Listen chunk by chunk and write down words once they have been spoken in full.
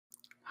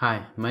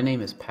Hi, my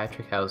name is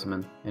Patrick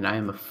Hausman, and I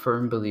am a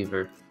firm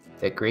believer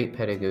that great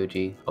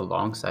pedagogy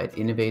alongside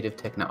innovative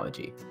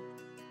technology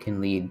can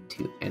lead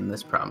to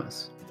endless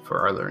promise for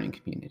our learning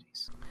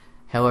communities.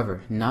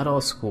 However, not all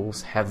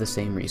schools have the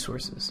same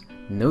resources.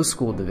 No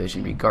school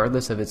division,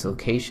 regardless of its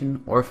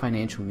location or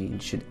financial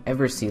means, should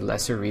ever see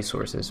lesser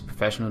resources,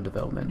 professional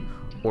development,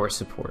 or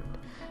support.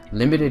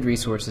 Limited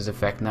resources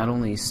affect not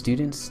only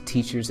students,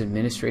 teachers,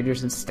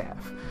 administrators, and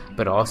staff,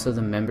 but also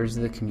the members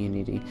of the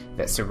community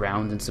that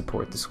surround and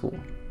support the school.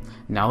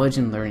 Knowledge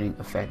and learning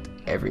affect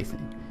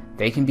everything.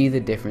 They can be the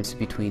difference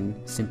between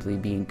simply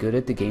being good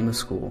at the game of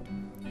school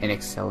and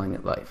excelling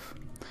at life.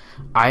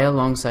 I,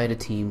 alongside a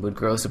team, would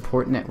grow a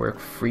support network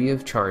free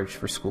of charge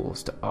for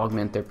schools to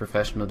augment their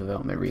professional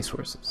development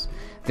resources.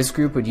 This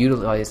group would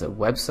utilize a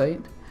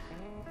website,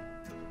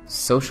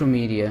 social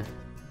media,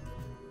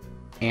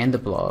 and a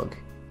blog,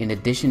 in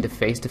addition to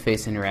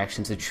face-to-face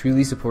interactions, to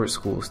truly support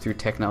schools through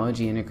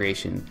technology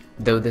integration,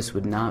 though this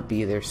would not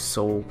be their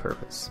sole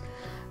purpose.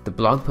 The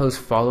blog post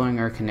following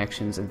our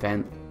Connections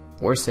event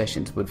or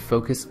sessions would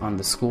focus on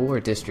the school or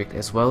district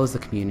as well as the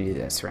community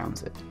that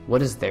surrounds it.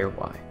 What is their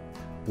why?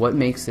 What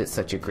makes it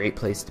such a great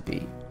place to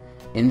be?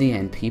 In the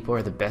end, people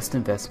are the best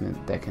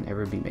investment that can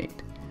ever be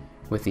made.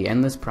 With the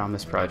Endless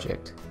Promise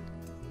Project,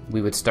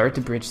 we would start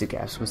to bridge the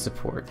gaps with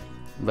support,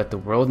 let the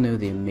world know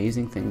the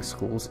amazing things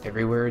schools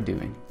everywhere are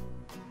doing,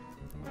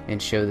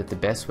 and show that the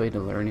best way to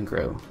learn and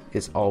grow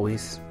is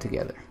always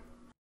together.